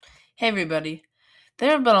Hey everybody. There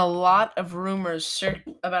have been a lot of rumors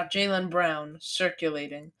about Jaylen Brown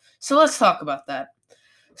circulating. So let's talk about that.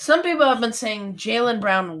 Some people have been saying Jaylen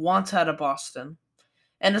Brown wants out of Boston,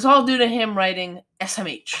 and it's all due to him writing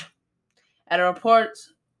SMH at a report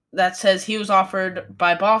that says he was offered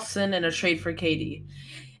by Boston in a trade for KD.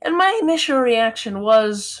 And my initial reaction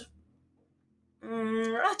was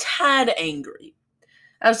a tad angry.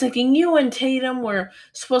 I was thinking you and Tatum were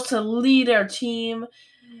supposed to lead our team,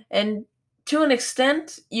 and to an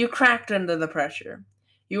extent, you cracked under the pressure.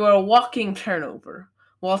 You were a walking turnover,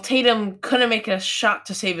 while Tatum couldn't make a shot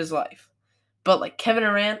to save his life. But like Kevin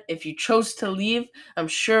Durant, if you chose to leave, I'm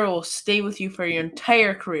sure it will stay with you for your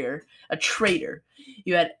entire career. A traitor.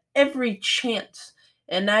 You had every chance,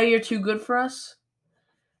 and now you're too good for us?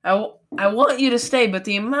 I want you to stay, but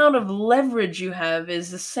the amount of leverage you have is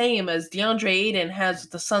the same as DeAndre Ayton has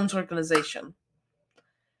with the Suns organization.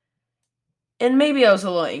 And maybe I was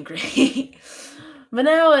a little angry. But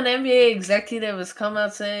now an NBA executive has come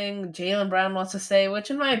out saying Jaylen Brown wants to stay,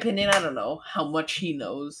 which in my opinion, I don't know how much he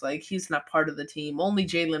knows. Like, he's not part of the team. Only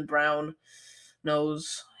Jaylen Brown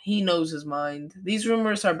knows. He knows his mind. These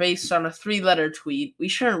rumors are based on a 3-letter tweet. We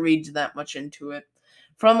shouldn't read that much into it.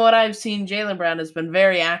 From what I've seen, Jaylen Brown has been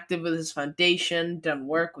very active with his foundation, done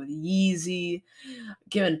work with Yeezy,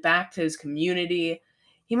 given back to his community.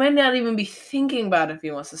 He might not even be thinking about if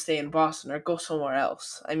he wants to stay in Boston or go somewhere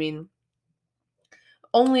else. I mean,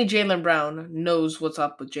 only Jaylen Brown knows what's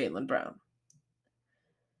up with Jaylen Brown.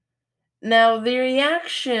 Now, the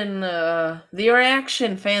reaction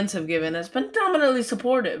fans have given has been dominantly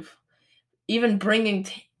supportive, even bringing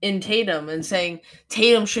in Tatum and saying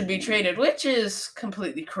Tatum should be traded, which is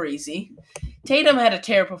completely crazy. Tatum had a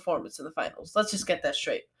terrible performance in the finals. Let's just get that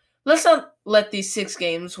straight. Let's not let these 6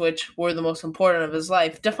 games, which were the most important of his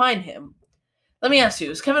life, define him. Let me ask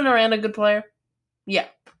you, is Kevin Durant a good player? Yeah,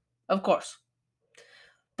 of course.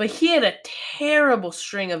 But he had a terrible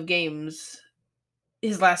string of games,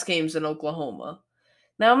 his last games in Oklahoma.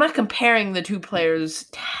 Now, I'm not comparing the two players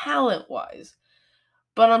talent-wise,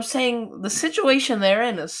 but I'm saying the situation they're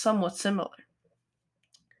in is somewhat similar.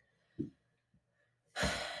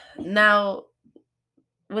 Now,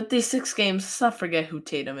 with these 6 games, let's not forget who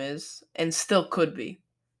Tatum is, and still could be.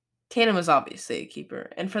 Tatum is obviously a keeper,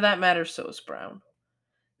 and for that matter, so is Brown.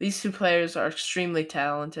 These two players are extremely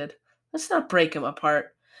talented. Let's not break them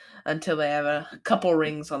apart until they have a couple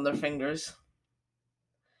rings on their fingers.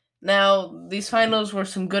 Now, these finals were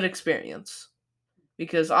some good experience,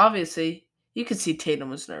 because obviously, you could see Tatum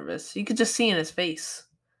was nervous. You could just see in his face.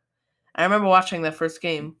 I remember watching that first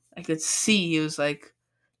game. I could see he was like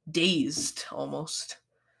dazed almost.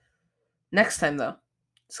 Next time, though,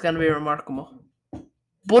 it's going to be remarkable.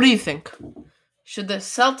 What do you think? Should the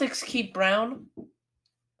Celtics keep Brown?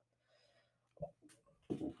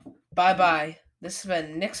 Bye-bye. This has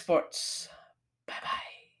been Nick Sports.